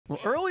Well,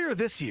 earlier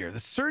this year,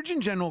 the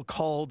Surgeon General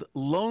called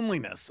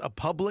loneliness a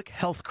public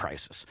health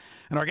crisis.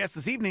 And our guest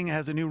this evening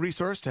has a new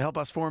resource to help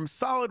us form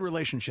solid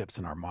relationships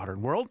in our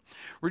modern world.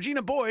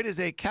 Regina Boyd is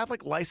a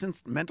Catholic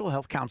licensed mental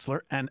health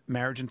counselor and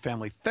marriage and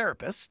family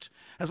therapist,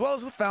 as well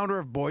as the founder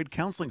of Boyd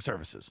Counseling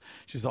Services.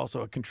 She's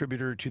also a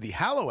contributor to the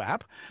Hallow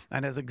app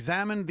and has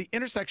examined the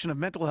intersection of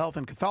mental health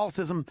and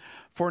Catholicism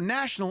for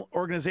national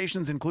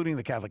organizations, including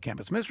the Catholic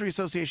Campus Ministry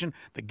Association,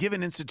 the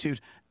Given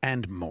Institute,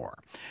 and more.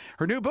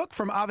 Her new book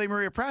from Ave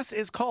Maria Press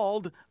is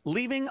called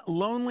Leaving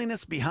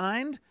Loneliness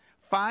Behind: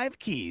 5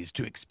 Keys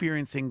to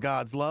Experiencing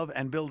God's Love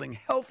and Building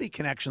Healthy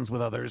Connections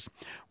with Others.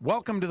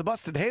 Welcome to the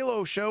Busted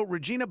Halo Show,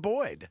 Regina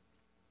Boyd.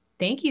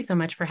 Thank you so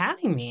much for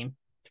having me.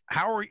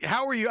 How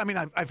are you? I mean,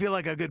 I feel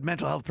like a good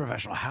mental health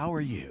professional. How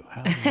are you?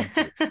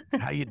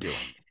 How you doing?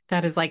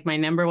 That is like my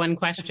number one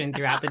question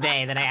throughout the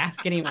day that I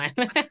ask anyone.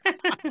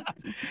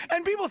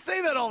 And people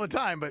say that all the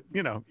time, but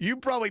you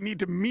probably need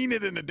to mean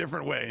it in a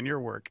different way in your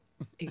work.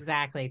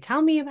 Exactly.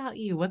 Tell me about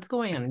you. What's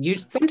going on?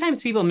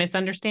 Sometimes people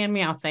misunderstand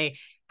me. I'll say,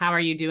 how are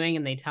you doing?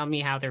 And they tell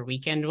me how their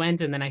weekend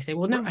went. And then I say,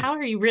 well, no, how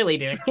are you really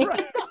doing?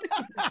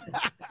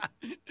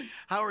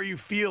 How are you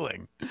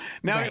feeling?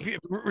 Now, Right.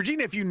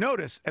 Regina, if you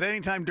notice at any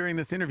time during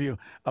this interview,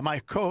 my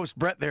co-host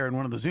Brett there in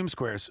one of the Zoom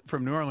squares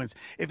from New Orleans,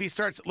 if he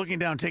starts looking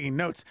down taking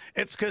notes,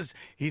 it's because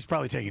he's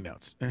probably taking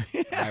notes.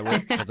 I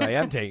would, because I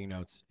am taking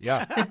notes.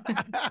 Yeah,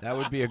 that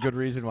would be a good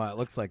reason why it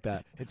looks like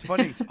that. It's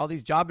funny, all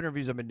these job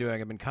interviews I've been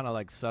doing, I've been kind of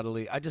like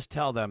subtly, I just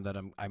tell them that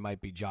I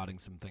might be jotting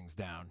some things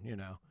down,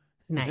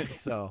 Nice.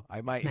 So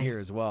I might Nice. hear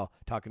as well,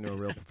 talking to a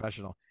real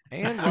professional,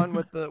 and one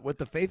with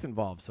the faith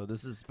involved. So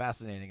this is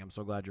fascinating. I'm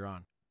so glad you're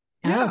on.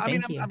 Yeah, Oh, I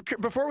mean, thank you.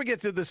 before we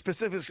get to the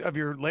specifics of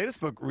your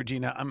latest book,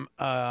 Regina,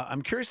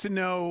 I'm curious to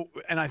know,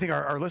 and I think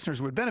our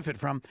listeners would benefit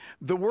from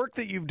the work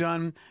that you've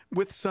done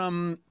with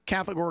some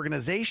Catholic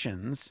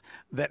organizations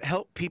that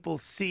help people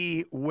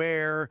see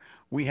where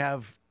we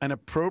have an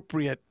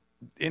appropriate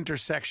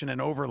intersection and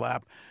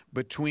overlap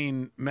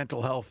between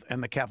mental health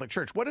and the Catholic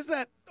Church. What does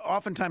that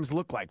oftentimes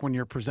look like when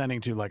you're presenting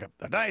to like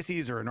a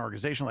diocese or an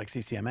organization like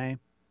CCMA?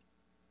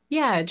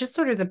 Yeah, it just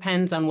sort of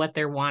depends on what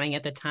they're wanting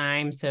at the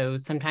time. So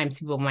sometimes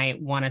people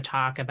might want to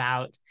talk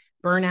about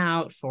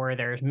burnout for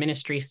their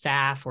ministry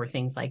staff or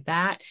things like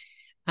that.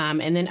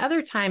 And then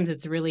other times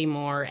it's really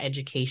more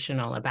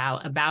educational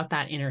about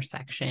that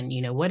intersection.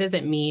 What does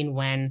it mean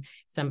when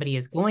somebody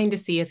is going to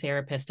see a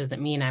therapist? Does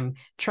it mean I'm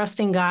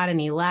trusting God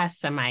any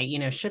less? Am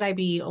I, should I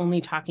be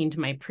only talking to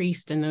my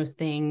priest and those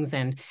things?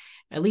 And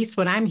at least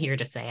what I'm here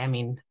to say, I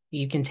mean,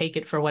 you can take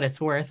it for what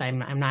it's worth.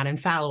 I'm not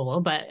infallible,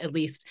 but at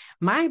least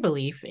my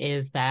belief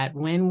is that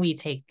when we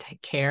take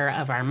care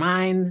of our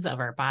minds, of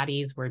our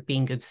bodies, we're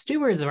being good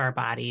stewards of our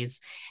bodies,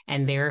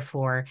 and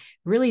therefore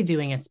really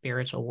doing a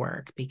spiritual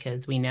work,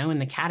 because we know in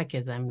the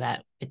catechism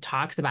that it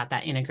talks about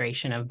that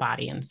integration of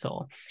body and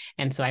soul.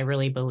 And so I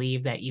really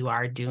believe that you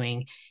are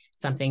doing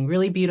something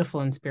really beautiful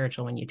and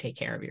spiritual when you take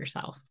care of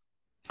yourself.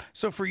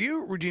 So for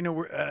you, Regina,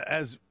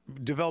 as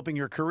developing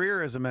your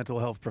career as a mental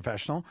health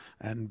professional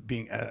and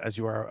being, as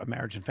you are, a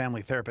marriage and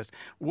family therapist,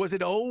 was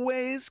it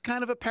always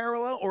kind of a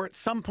parallel, or at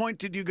some point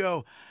did you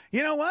go,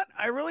 you know what,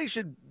 I really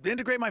should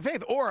integrate my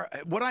faith, or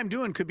what I'm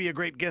doing could be a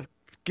great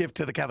gift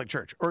to the Catholic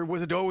Church? Or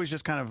was it always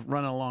just kind of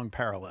running along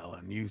parallel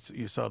and you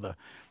saw the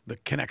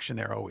connection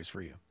there always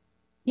for you?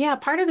 Yeah,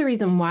 part of the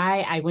reason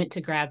why I went to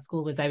grad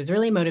school was I was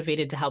really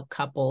motivated to help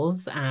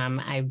couples.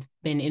 I've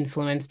been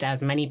influenced,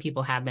 as many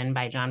people have been,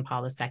 by John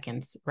Paul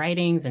II's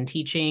writings and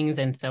teachings.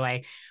 And so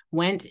I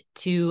went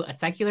to a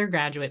secular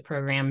graduate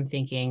program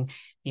thinking,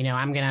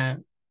 I'm going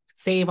to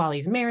save all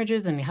these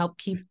marriages and help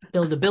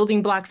build the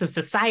building blocks of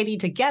society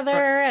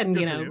together.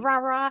 And, rah,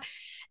 rah.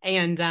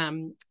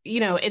 And,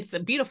 it's a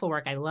beautiful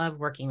work. I love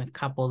working with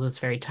couples. It's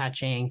very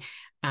touching.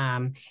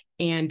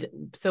 And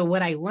so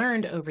what I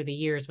learned over the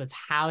years was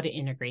how to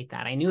integrate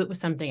that. I knew it was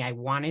something I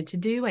wanted to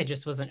do. I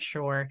just wasn't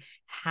sure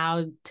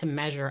how to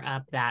measure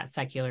up that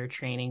secular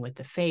training with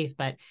the faith.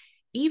 But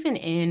even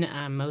in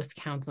most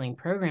counseling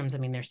programs, I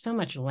mean, there's so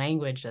much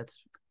language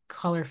that's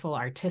colorful,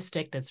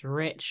 artistic, that's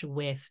rich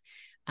with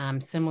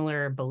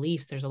similar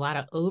beliefs. There's a lot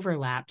of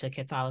overlap to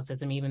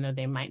Catholicism, even though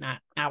they might not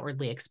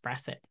outwardly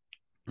express it.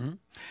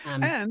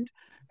 Mm-hmm. And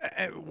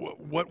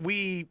what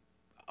we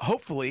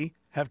hopefully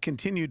have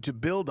continued to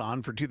build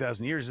on for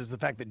 2,000 years is the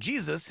fact that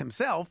Jesus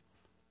himself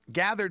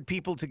gathered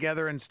people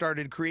together and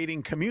started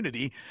creating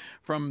community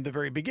from the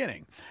very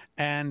beginning.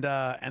 And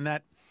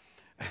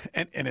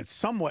it's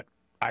somewhat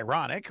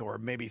ironic, or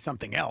maybe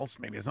something else,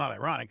 maybe it's not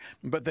ironic,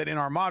 but that in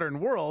our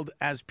modern world,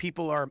 as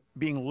people are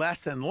being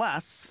less and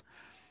less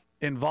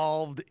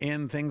involved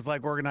in things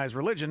like organized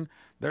religion,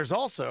 there's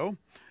also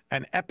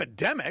an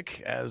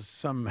epidemic, as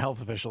some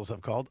health officials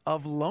have called,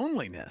 of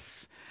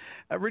loneliness.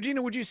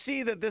 Regina, would you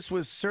see that this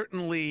was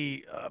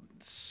certainly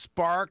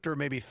sparked or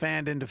maybe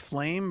fanned into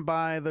flame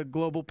by the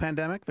global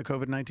pandemic, the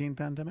COVID-19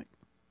 pandemic?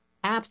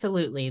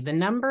 Absolutely. The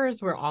numbers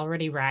were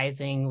already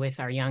rising with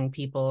our young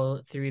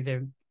people through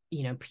the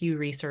Pew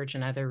Research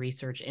and other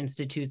research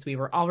institutes. We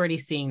were already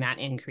seeing that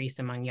increase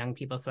among young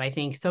people. So I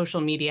think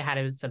social media had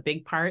a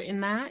big part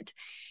in that.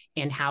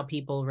 and how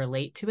people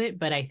relate to it.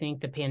 But I think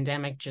the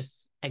pandemic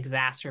just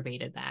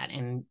exacerbated that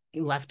and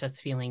left us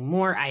feeling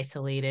more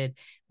isolated,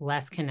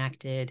 less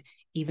connected.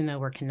 Even though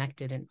we're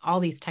connected in all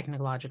these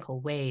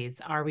technological ways,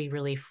 are we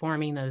really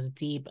forming those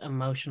deep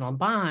emotional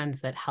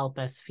bonds that help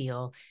us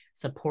feel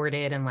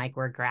supported and like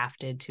we're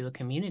grafted to a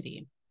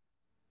community?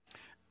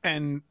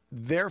 And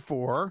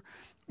therefore,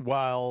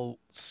 while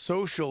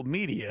social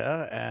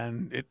media,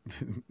 and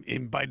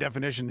it by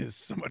definition is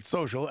somewhat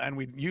social, and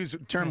we use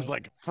terms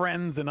Right. like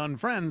friends and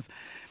unfriends,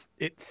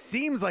 it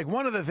seems like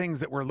one of the things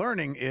that we're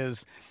learning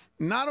is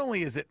not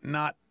only is it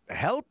not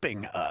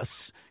helping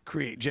us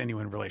create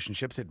genuine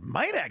relationships, it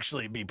might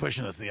actually be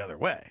pushing us the other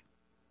way.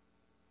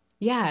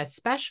 Yeah,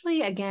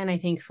 especially again, I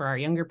think for our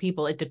younger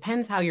people, it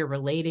depends how you're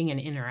relating and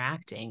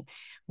interacting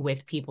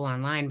with people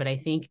online. But I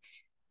think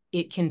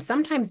it can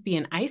sometimes be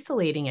an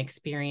isolating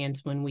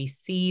experience when we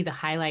see the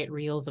highlight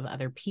reels of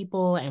other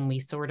people and we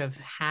sort of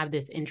have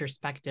this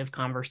introspective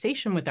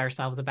conversation with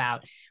ourselves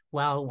about,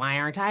 well, why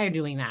aren't I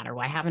doing that? Or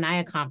why haven't I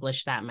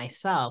accomplished that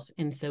myself?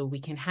 And so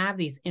we can have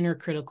these inner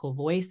critical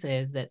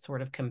voices that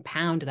sort of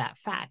compound that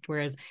fact.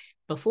 Whereas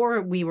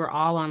before we were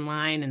all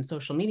online and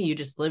social media, you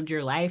just lived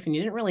your life and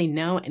you didn't really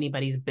know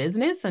anybody's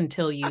business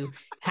until you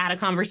had a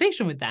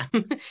conversation with them.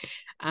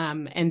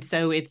 And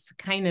so it's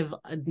kind of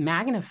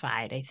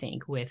magnified, I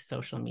think, with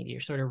social media.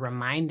 You're sort of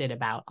reminded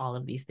about all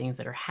of these things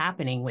that are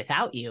happening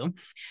without you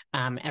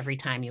every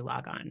time you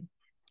log on.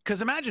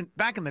 Because imagine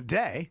back in the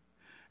day,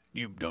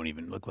 you don't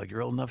even look like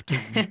you're old enough to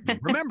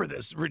remember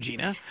this,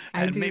 Regina,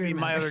 I and do maybe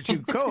my remember. other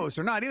two co-hosts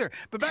are not either.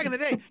 But back in the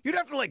day, you'd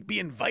have to like be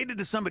invited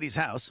to somebody's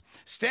house,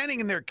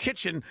 standing in their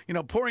kitchen, you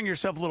know, pouring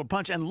yourself a little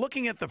punch and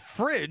looking at the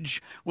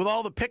fridge with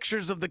all the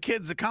pictures of the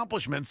kids'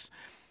 accomplishments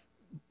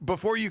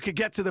before you could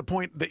get to the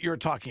point that you're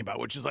talking about,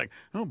 which is like,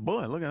 oh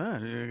boy, look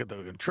at that. You got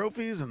the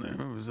trophies and it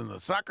was in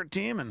the soccer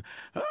team, and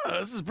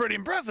this is pretty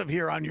impressive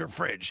here on your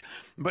fridge.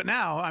 But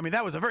now, I mean,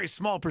 that was a very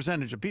small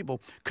percentage of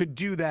people could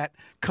do that,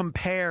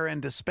 compare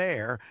and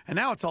despair, and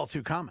now it's all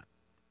too common.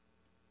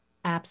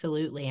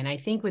 Absolutely. And I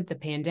think with the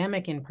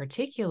pandemic in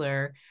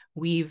particular,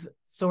 we've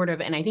sort of,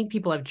 and I think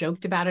people have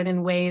joked about it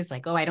in ways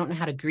like, oh, I don't know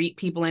how to greet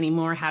people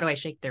anymore. How do I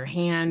shake their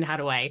hand? How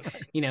do I,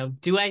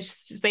 do I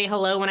say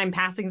hello when I'm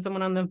passing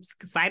someone on the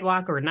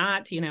sidewalk or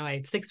not?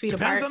 I 6 feet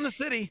Depends apart. on the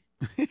city.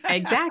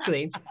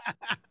 Exactly.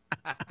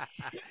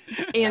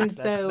 And That's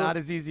so not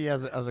as easy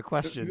as a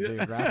question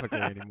geographically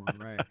anymore,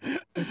 right?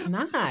 it's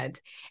not.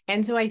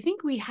 And so I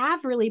think we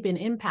have really been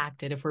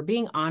impacted, if we're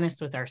being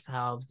honest with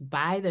ourselves,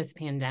 by this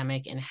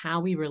pandemic and how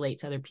we relate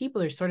to other people.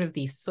 There's sort of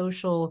these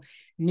social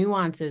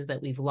nuances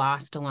that we've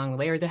lost along the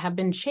way or that have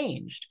been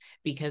changed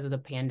because of the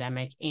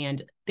pandemic,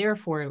 and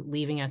therefore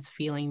leaving us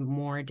feeling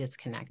more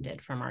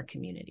disconnected from our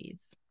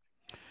communities.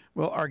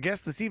 Well, our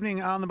guest this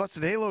evening on the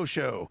Busted Halo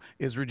Show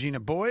is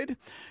Regina Boyd.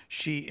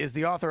 She is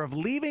the author of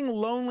Leaving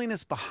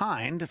Loneliness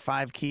Behind,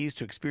 5 Keys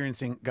to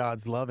Experiencing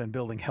God's Love and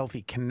Building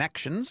Healthy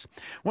Connections.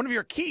 One of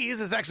your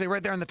keys is actually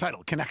right there in the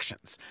title,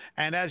 connections.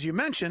 And as you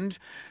mentioned,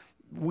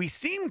 we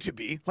seem to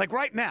be, like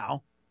right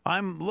now,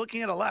 I'm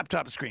looking at a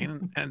laptop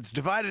screen and it's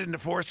divided into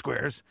 4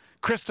 squares.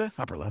 Krista,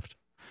 upper left.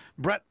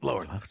 Brett,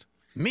 lower left.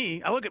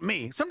 Me, I look at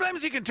me.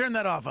 Sometimes you can turn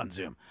that off on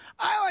Zoom.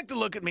 I like to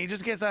look at me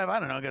just in case I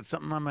don't know, got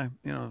something on my,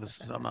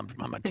 something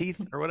on my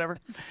teeth or whatever.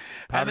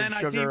 Powdered and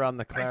then sugar on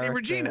the I see claret,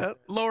 Regina,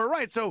 lower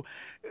right. So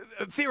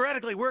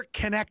theoretically, we're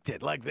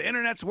connected. Like the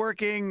internet's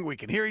working, we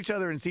can hear each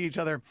other and see each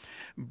other.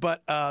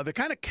 But the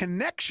kind of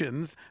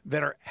connections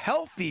that are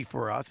healthy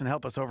for us and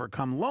help us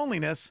overcome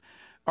loneliness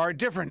are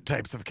different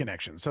types of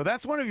connections. So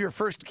that's one of your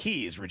first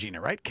keys, Regina,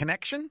 right?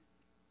 Connection?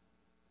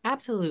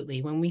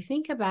 Absolutely. When we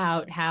think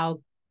about how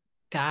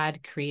God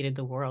created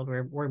the world,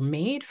 we're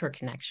made for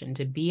connection,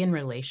 to be in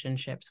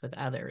relationships with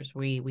others.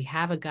 We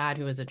have a God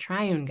who is a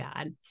triune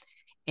God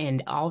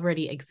and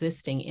already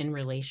existing in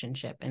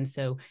relationship. And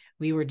so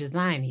we were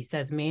designed, he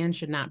says, man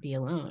should not be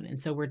alone. And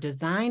so we're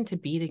designed to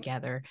be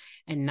together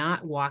and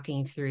not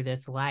walking through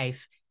this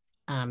life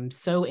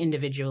so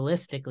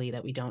individualistically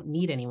that we don't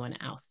need anyone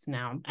else.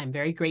 Now, I'm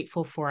very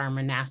grateful for our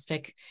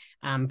monastic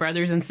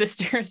brothers and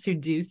sisters who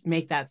do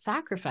make that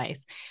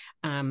sacrifice.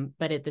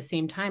 But at the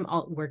same time,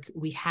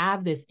 we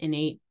have this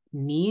innate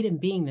need in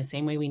being, the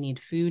same way we need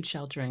food,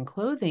 shelter, and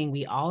clothing.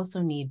 We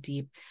also need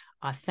deep,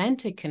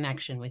 authentic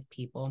connection with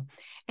people.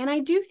 And I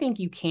do think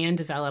you can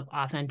develop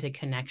authentic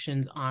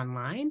connections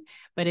online,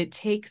 but it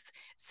takes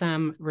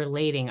some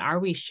relating. Are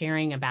we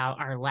sharing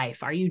about our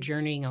life? Are you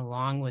journeying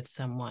along with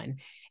someone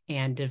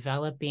and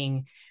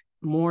developing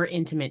more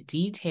intimate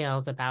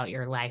details about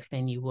your life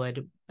than you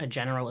would a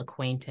general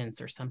acquaintance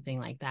or something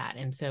like that?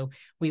 And so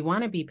we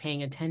want to be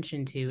paying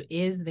attention to,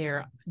 is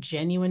there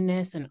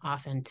genuineness and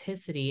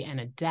authenticity and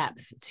a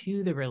depth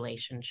to the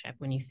relationship?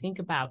 When you think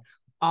about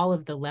all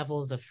of the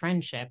levels of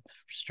friendship,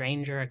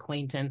 stranger,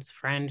 acquaintance,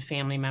 friend,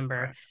 family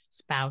member, Right.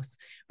 spouse,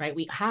 right?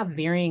 We have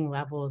varying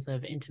levels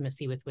of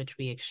intimacy with which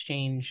we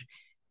exchange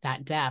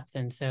that depth.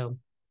 And so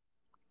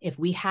if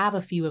we have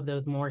a few of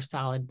those more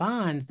solid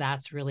bonds,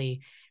 that's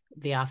really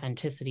the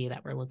authenticity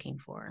that we're looking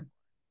for.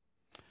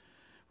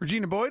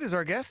 Regina Boyd is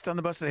our guest on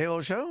the Busted Halo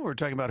Show. We're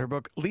talking about her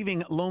book,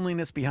 Leaving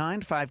Loneliness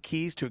Behind, 5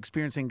 Keys to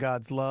Experiencing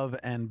God's Love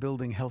and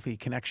Building Healthy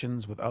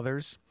Connections with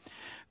Others.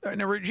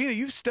 Now, Regina,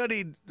 you've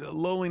studied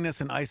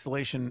loneliness and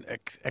isolation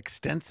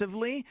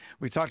extensively.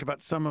 We talked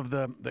about some of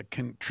the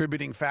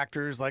contributing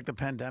factors like the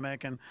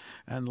pandemic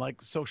and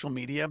like social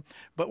media.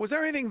 But was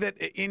there anything that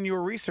in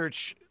your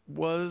research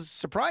was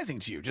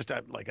surprising to you? Just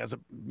like as a,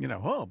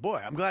 oh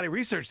boy, I'm glad I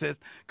researched this,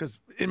 because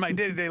in my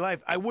day-to-day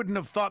life, I wouldn't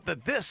have thought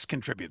that this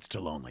contributes to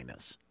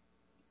loneliness.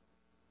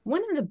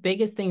 One of the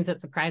biggest things that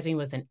surprised me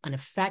was an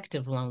effect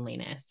of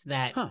loneliness,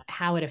 that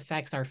how it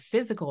affects our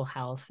physical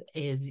health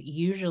is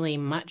usually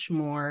much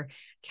more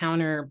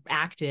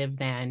counteractive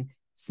than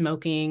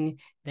smoking,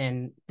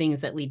 than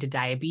things that lead to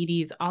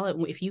diabetes.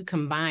 If you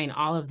combine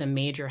all of the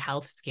major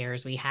health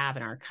scares we have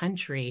in our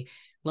country,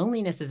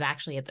 loneliness is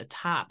actually at the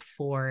top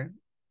for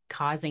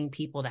causing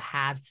people to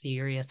have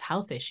serious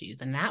health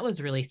issues. And that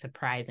was really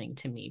surprising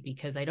to me,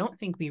 because I don't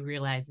think we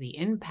realize the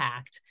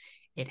impact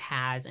it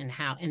has and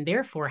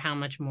therefore how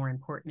much more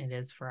important it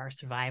is for our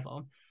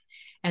survival.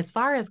 As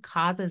far as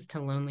causes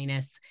to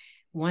loneliness,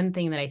 one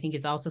thing that I think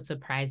is also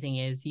surprising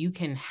is you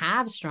can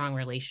have strong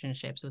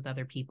relationships with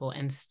other people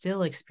and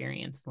still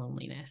experience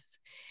loneliness,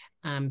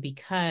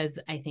 because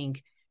I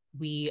think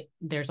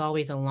there's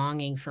always a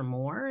longing for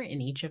more in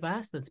each of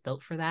us that's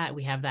built for that.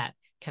 We have that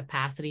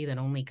capacity that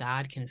only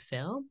God can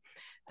fill.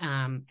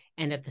 And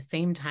at the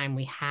same time,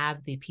 we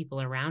have the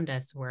people around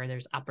us where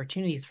there's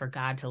opportunities for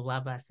God to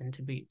love us and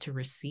to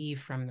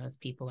receive from those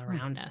people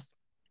around us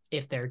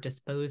if they're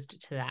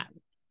disposed to that.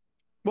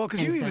 Well,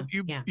 because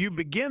you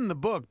begin the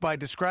book by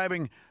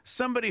describing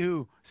somebody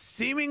who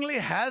seemingly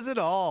has it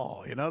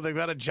all. They've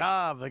got a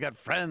job, they got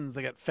friends,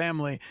 they got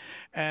family,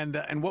 and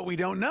what we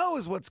don't know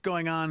is what's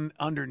going on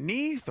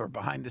underneath or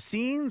behind the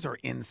scenes or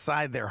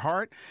inside their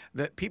heart.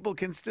 That people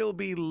can still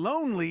be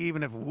lonely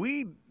even if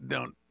we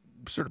don't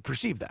sort of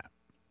perceive that.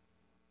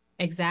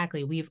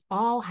 Exactly. We've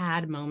all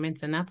had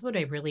moments, and that's what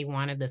I really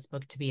wanted this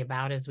book to be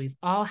about, is we've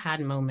all had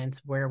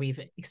moments where we've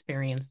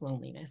experienced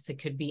loneliness. It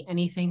could be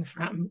anything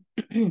from,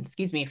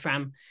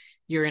 from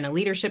you're in a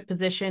leadership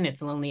position,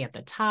 it's lonely at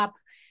the top.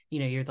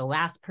 You're the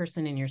last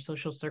person in your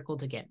social circle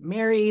to get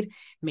married.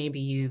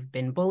 Maybe you've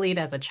been bullied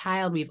as a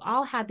child. We've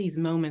all had these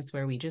moments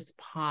where we just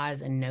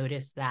pause and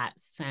notice that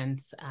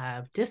sense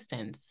of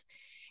distance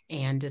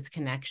and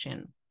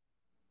disconnection.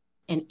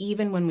 And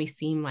even when we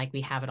seem like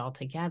we have it all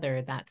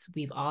together,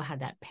 we've all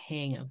had that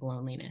pang of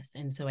loneliness.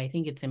 And so I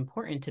think it's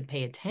important to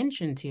pay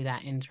attention to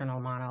that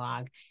internal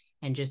monologue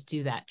and just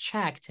do that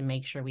check to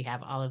make sure we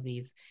have all of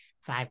these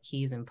 5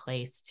 keys in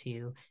place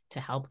to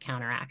help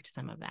counteract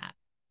some of that.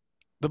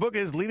 The book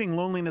is Leaving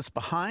Loneliness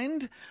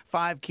Behind,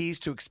 5 Keys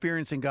to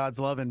Experiencing God's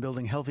Love and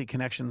Building Healthy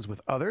Connections with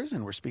Others.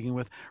 And we're speaking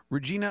with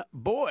Regina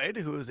Boyd,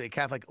 who is a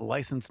Catholic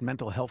licensed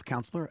mental health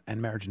counselor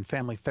and marriage and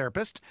family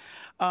therapist.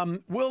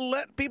 We'll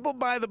let people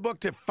buy the book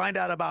to find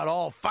out about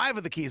all 5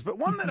 of the keys, but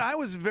one that I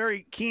was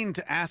very keen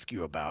to ask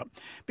you about,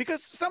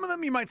 because some of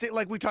them you might say,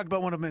 like we talked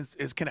about, one of them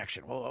is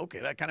connection. Well, okay,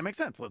 that kind of makes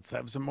sense. Let's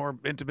have some more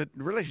intimate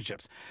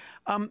relationships.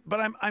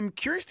 But I'm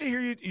curious to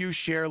hear you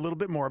share a little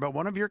bit more about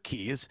one of your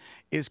keys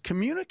is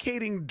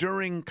communicating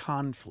during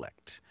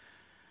conflict.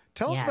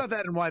 Tell us about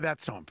that and why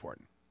that's so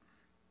important.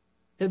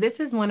 So this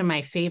is one of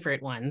my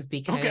favorite ones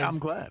because I'm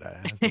glad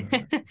I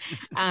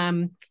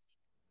asked.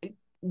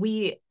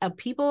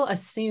 People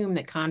assume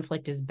that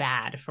conflict is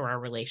bad for our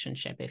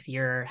relationship. If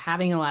you're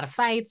having a lot of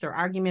fights or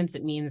arguments,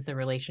 it means the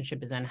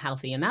relationship is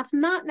unhealthy, and that's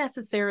not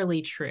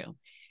necessarily true.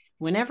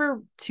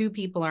 Whenever 2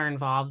 people are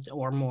involved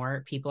or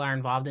more people are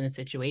involved in a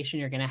situation,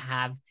 you're going to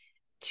have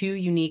 2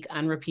 unique,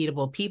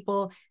 unrepeatable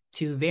people,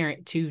 2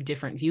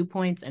 different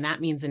viewpoints. And that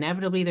means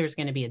inevitably there's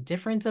going to be a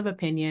difference of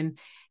opinion,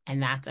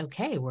 and that's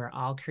okay. We're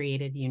all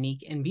created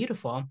unique and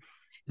beautiful.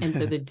 And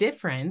so the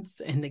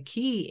difference and the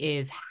key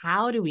is,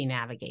 how do we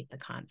navigate the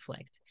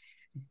conflict?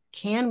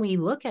 Can we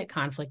look at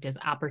conflict as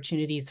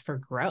opportunities for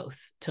growth,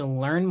 to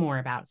learn more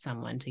about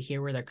someone, to hear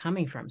where they're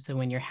coming from? So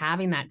when you're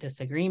having that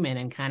disagreement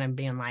and kind of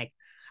being like,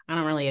 I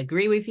don't really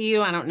agree with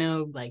you, I don't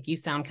know, like you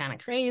sound kind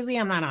of crazy,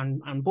 I'm not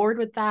on board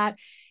with that.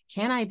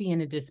 Can I be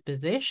in a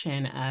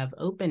disposition of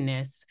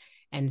openness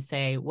and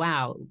say,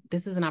 wow,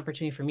 this is an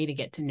opportunity for me to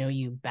get to know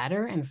you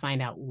better and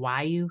find out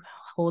why you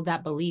hold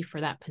that belief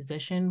or that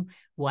position?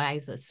 Why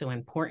is this so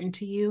important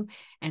to you?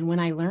 And when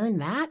I learn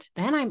that,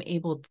 then I'm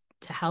able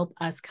to help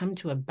us come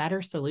to a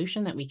better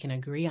solution that we can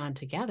agree on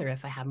together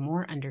if I have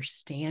more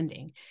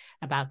understanding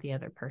about the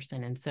other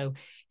person. And so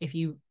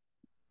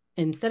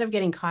instead of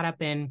getting caught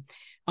up in,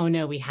 oh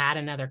no, we had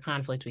another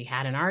conflict, we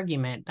had an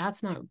argument,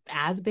 that's not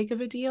as big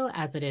of a deal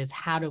as it is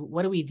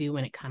what do we do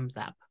when it comes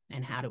up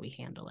and how do we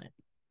handle it?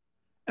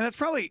 And that's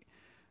probably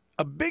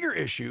a bigger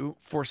issue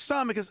for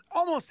some, because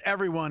almost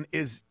everyone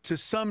is to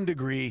some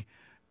degree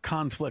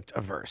conflict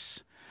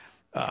averse.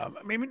 Yes.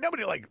 Maybe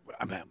nobody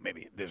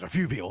maybe there's a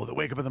few people that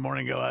wake up in the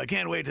morning and go, I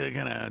can't wait to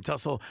kind of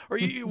tussle. Or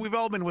we've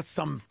all been with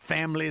some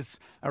families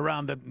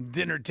around the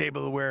dinner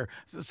table where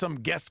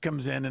some guest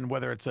comes in, and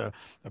whether it's a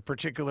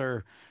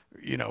particular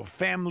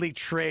family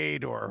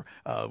trait or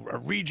a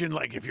region,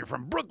 like if you're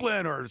from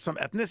Brooklyn or some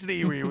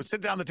ethnicity where you would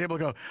sit down at the table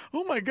and go,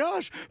 oh my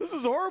gosh, this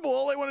is horrible.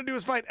 All they want to do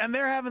is fight. And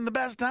they're having the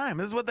best time.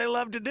 This is what they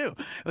love to do.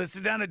 They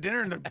sit down at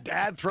dinner and the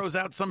dad throws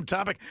out some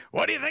topic.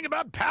 What do you think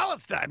about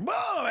Palestine?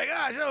 Oh my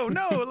gosh. Oh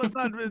no, let's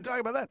not talk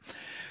about that.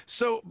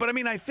 So, but I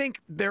mean, I think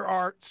there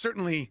are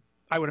certainly,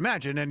 I would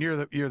imagine, and you're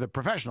the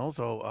professional,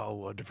 so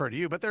I'll defer to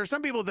you, but there are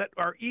some people that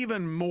are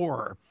even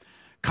more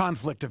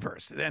conflict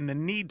averse, and the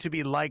need to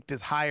be liked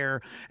is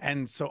higher,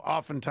 and so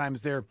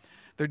oftentimes they're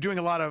doing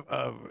a lot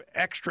of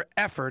extra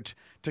effort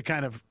to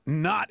kind of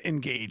not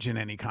engage in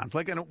any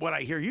conflict. And what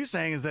I hear you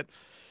saying is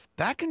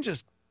that can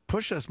just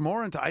push us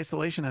more into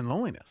isolation and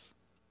loneliness.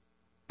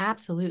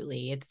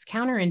 Absolutely. It's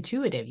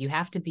counterintuitive. You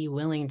have to be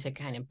willing to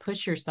kind of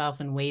push yourself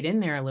and wade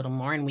in there a little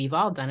more. And we've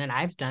all done it.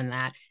 I've done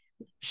that,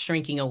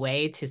 shrinking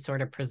away to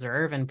sort of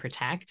preserve and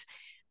protect.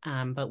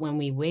 But when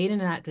we wade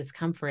into that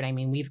discomfort, I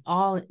mean, we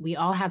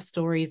all have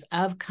stories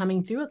of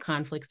coming through a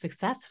conflict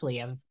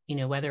successfully, of,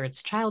 whether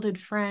it's childhood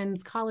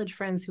friends, college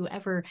friends,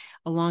 whoever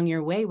along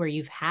your way, where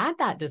you've had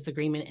that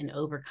disagreement and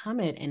overcome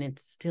it, and it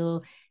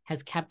still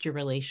has kept your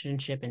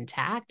relationship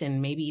intact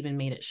and maybe even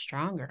made it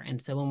stronger.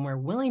 And so when we're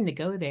willing to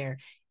go there,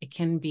 it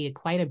can be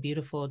quite a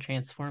beautiful,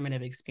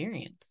 transformative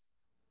experience.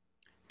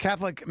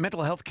 Catholic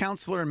mental health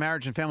counselor and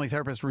marriage and family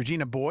therapist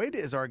Regina Boyd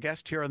is our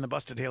guest here on the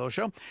Busted Halo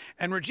Show.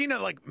 And Regina,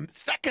 like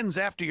seconds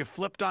after you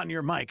flipped on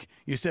your mic,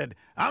 you said,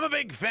 I'm a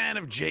big fan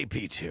of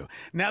JP2.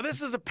 Now,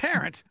 this is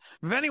apparent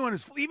of anyone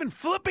who's even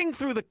flipping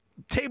through the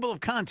table of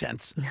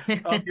contents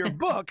of your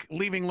book,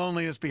 Leaving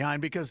Loneliness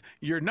Behind, because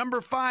your number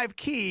 5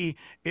 key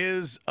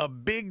is a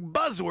big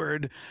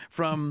buzzword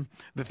from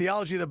the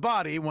Theology of the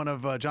Body, one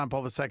of John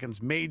Paul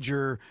II's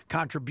major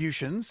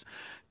contributions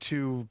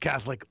to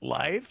Catholic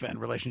life and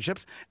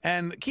relationships.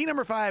 And key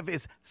number 5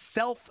 is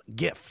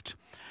self-gift.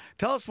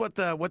 Tell us what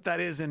that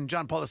is in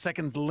John Paul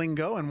II's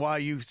lingo and why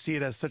you see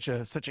it as such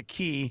a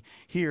key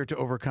here to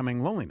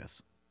overcoming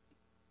loneliness.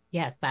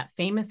 Yes, that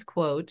famous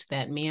quote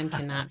that man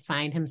cannot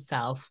find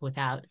himself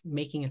without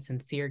making a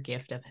sincere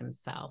gift of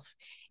himself.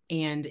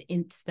 And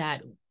it's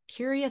that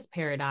curious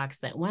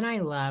paradox that when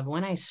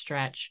I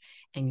stretch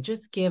and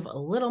just give a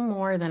little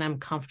more than I'm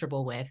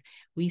comfortable with,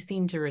 we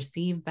seem to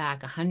receive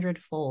back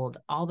 100-fold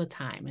all the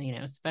time.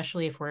 And,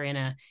 especially if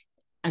we're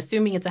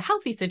assuming it's a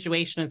healthy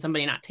situation and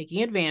somebody not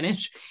taking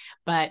advantage.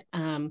 But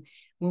when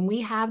we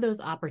have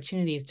those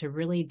opportunities to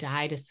really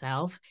die to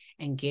self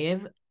and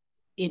give,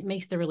 it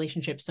makes the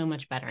relationship so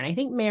much better. And I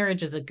think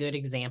marriage is a good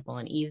example,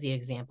 an easy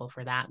example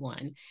for that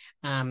one.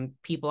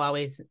 People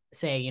always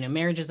say,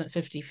 marriage isn't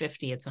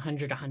 50-50, it's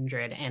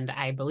 100-100. And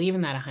I believe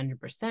in that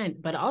 100%,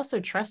 but also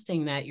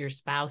trusting that your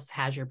spouse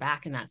has your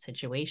back in that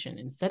situation.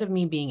 Instead of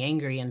me being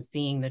angry and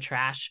seeing the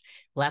trash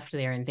left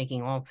there and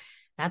thinking, well,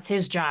 that's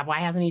his job, why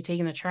hasn't he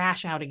taken the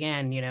trash out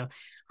again?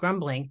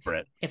 Grumbling.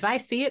 Brett. If I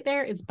see it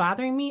there, it's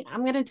bothering me,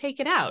 I'm going to take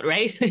it out,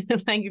 right?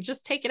 Like,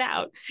 just take it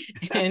out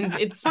and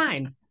it's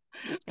fine.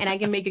 And I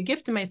can make a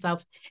gift to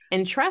myself,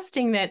 and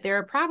trusting that there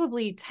are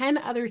probably 10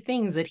 other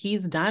things that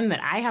he's done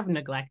that I have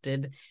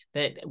neglected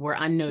that were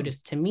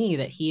unnoticed to me,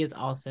 that he is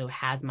also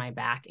has my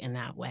back in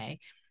that way.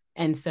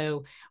 And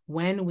so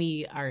when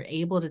we are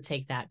able to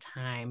take that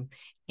time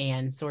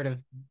and sort of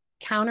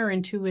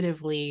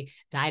counterintuitively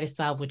die to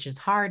self, which is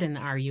hard in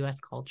our US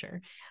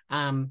culture,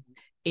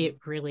 it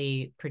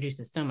really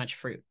produces so much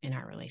fruit in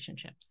our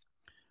relationships.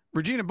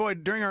 Regina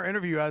Boyd, during our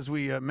interview, as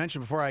we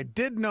mentioned before, I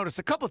did notice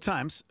a couple of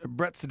times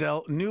Brett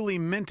Siddell, newly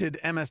minted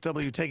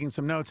MSW, taking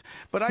some notes.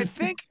 But I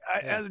think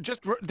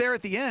just there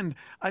at the end,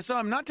 I saw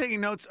him not taking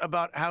notes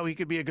about how he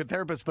could be a good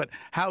therapist, but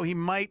how he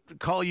might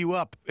call you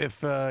up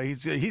if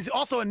he's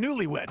also a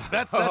newlywed.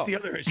 That's the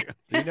other issue.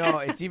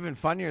 It's even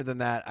funnier than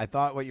that. I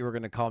thought what you were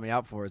going to call me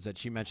out for is that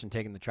she mentioned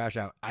taking the trash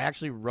out. I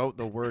actually wrote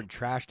the word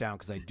trash down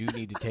because I do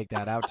need to take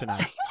that out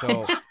tonight.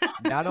 So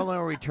not only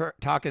are we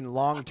talking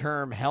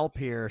long-term help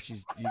here,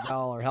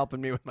 y'all are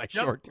helping me with my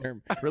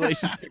short-term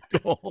relationship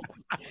goals.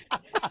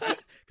 Because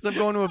I'm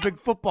going to a big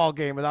football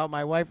game without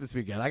my wife this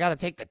weekend. I got to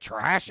take the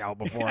trash out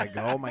before I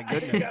go. My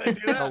goodness.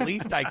 The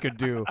least I could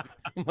do.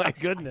 My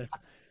goodness.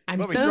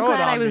 I'm so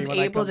glad I was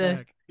able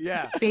to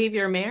save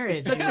your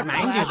marriage and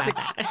remind you about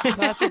that.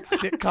 Classic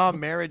sitcom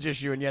marriage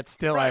issue, and yet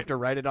still I have to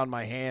write it on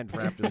my hand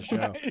for after the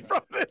show. He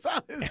wrote this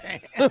on his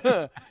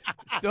hand.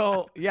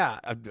 So,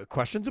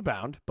 questions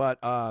abound, but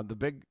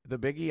the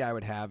biggie I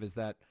would have is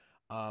that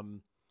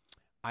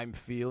I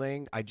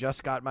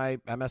just got my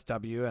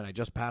MSW and I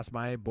just passed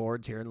my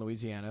boards here in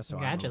Louisiana. So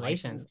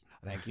congratulations.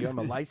 Thank you.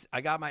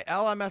 I got my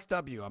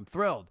LMSW. I'm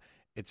thrilled.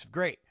 It's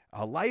great.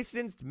 A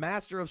licensed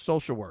master of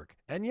social work.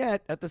 And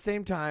yet, at the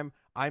same time,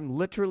 I'm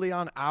literally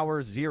on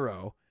hour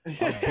 0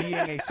 of being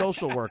a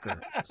social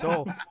worker.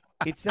 So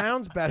it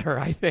sounds better,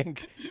 I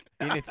think,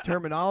 in its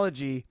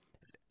terminology.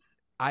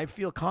 I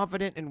feel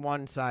confident in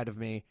one side of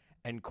me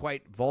and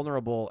quite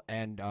vulnerable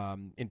and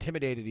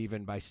intimidated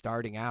even by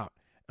starting out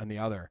on the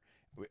other.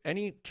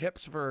 Any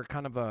tips for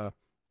kind of a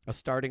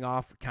starting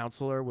off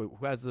counselor who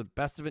has the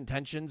best of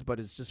intentions but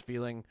is just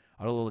feeling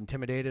a little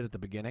intimidated at the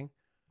beginning?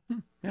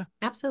 Yeah.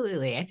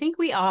 Absolutely. I think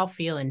we all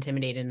feel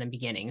intimidated in the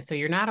beginning. So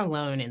you're not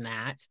alone in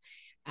that.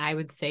 I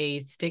would say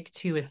stick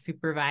to a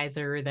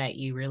supervisor that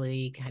you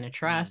really kind of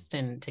trust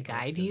and to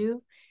guide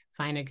you.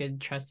 Find a good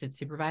trusted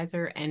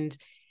supervisor, and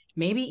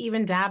maybe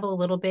even dabble a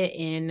little bit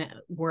in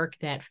work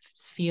that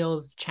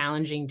feels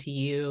challenging to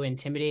you,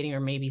 intimidating, or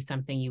maybe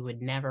something you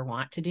would never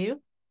want to do.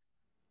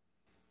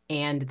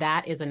 And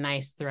that is a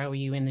nice throw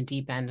you in the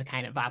deep end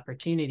kind of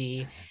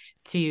opportunity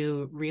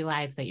to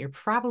realize that you're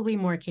probably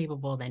more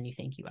capable than you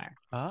think you are.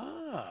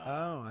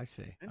 Oh, I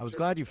see. I was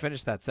glad you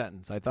finished that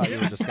sentence. I thought you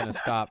were just going to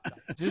stop.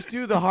 Just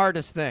do the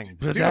hardest thing.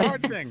 Do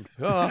hard things.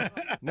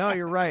 No,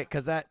 you're right.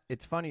 Because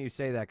it's funny you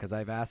say that, because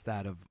I've asked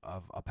that of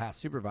a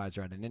past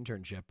supervisor at an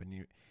internship,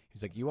 and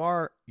he's like, you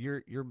are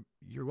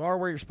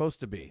where you're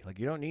supposed to be. Like,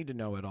 you don't need to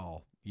know it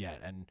all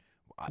yet. And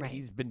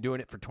he's been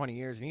doing it for 20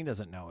 years and he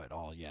doesn't know it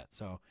all yet.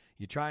 So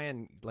you try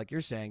and, like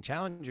you're saying,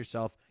 challenge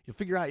yourself. You'll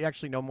figure out you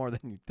actually know more than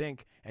you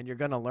think, and you're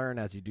going to learn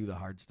as you do the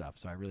hard stuff.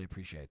 So I really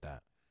appreciate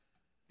that.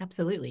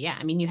 Absolutely. Yeah.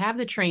 I mean, you have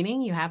the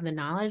training, you have the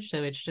knowledge.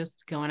 So it's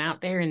just going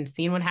out there and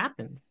seeing what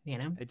happens,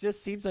 It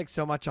just seems like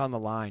so much on the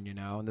line,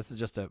 and this is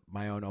just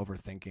my own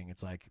overthinking.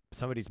 It's like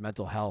somebody's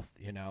mental health,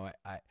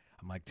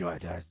 I'm like, do I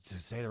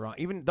just say the wrong,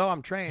 even though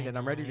I'm trained and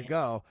I'm ready to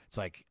go. It's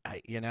like,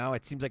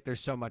 it seems like there's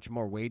so much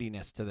more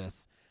weightiness to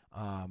this.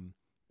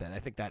 That I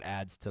think that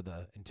adds to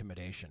the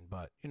intimidation,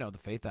 but the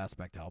faith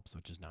aspect helps,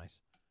 which is nice.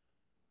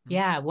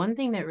 Yeah, one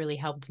thing that really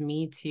helped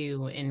me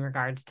too in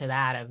regards to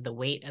that, of the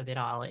weight of it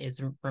all,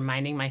 is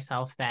reminding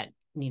myself that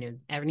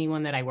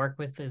anyone that I work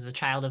with is a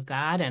child of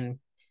God, and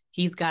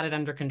he's got it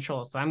under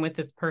control. So I'm with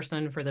this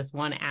person for this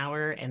 1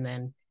 hour, and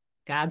then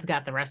God's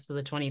got the rest of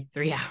the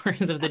 23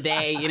 hours of the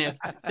day,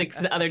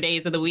 6 other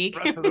days of the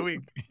week. Rest of the week.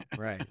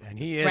 Right. And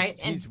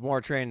he's more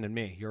trained than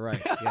me. You're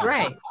right. Yeah.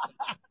 Right.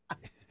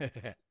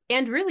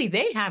 And really,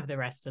 they have the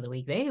rest of the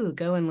week. They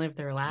go and live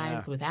their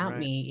lives without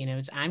me.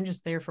 I'm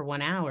just there for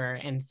 1 hour.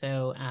 And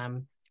so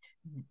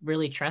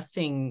really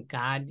trusting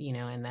God,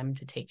 and them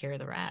to take care of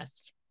the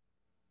rest.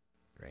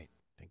 Great.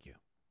 Thank you.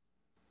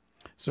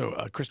 So,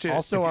 Krista.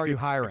 Also, are you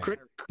hiring?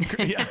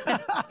 Yeah.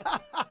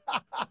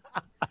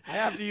 I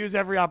have to use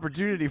every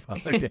opportunity,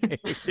 Father Dave.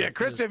 Yeah,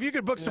 Krista, if you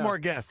could book some more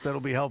guests, that'll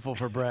be helpful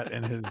for Brett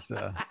and his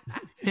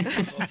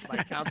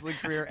my counseling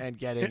career and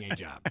getting a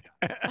job.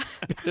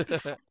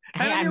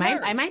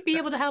 I might be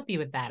able to help you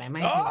with that. I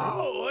might.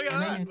 Look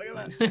at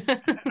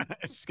that!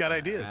 She's got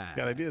ideas.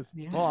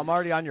 Yeah. Well, I'm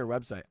already on your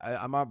website.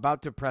 I'm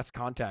about to press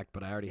contact,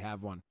 but I already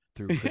have one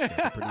through Krista,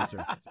 the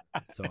producer.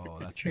 So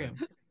that's true.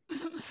 Good.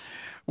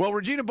 Well,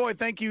 Regina Boyd,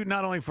 thank you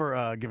not only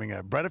for giving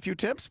Brett a few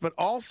tips, but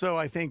also,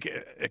 I think,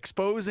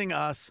 exposing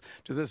us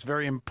to this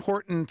very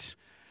important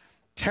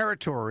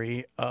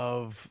territory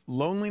of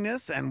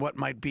loneliness and what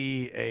might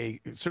be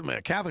certainly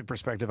a Catholic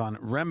perspective on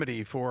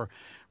remedy for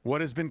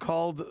what has been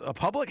called a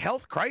public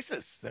health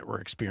crisis that we're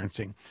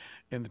experiencing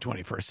in the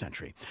 21st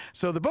century.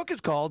 So the book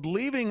is called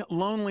Leaving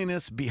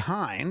Loneliness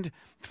Behind: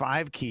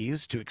 5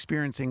 Keys to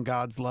Experiencing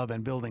God's Love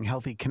and Building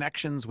Healthy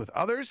Connections with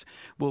Others.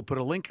 We'll put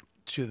a link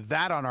to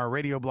that on our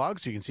radio blog,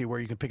 so you can see where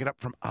you can pick it up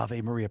from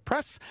Ave Maria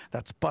Press.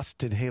 That's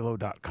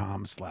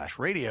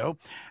bustedhalo.com/radio.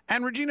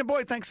 And Regina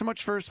Boyd, thanks so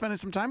much for spending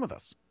some time with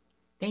us.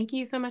 Thank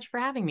you so much for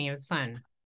having me. It was fun.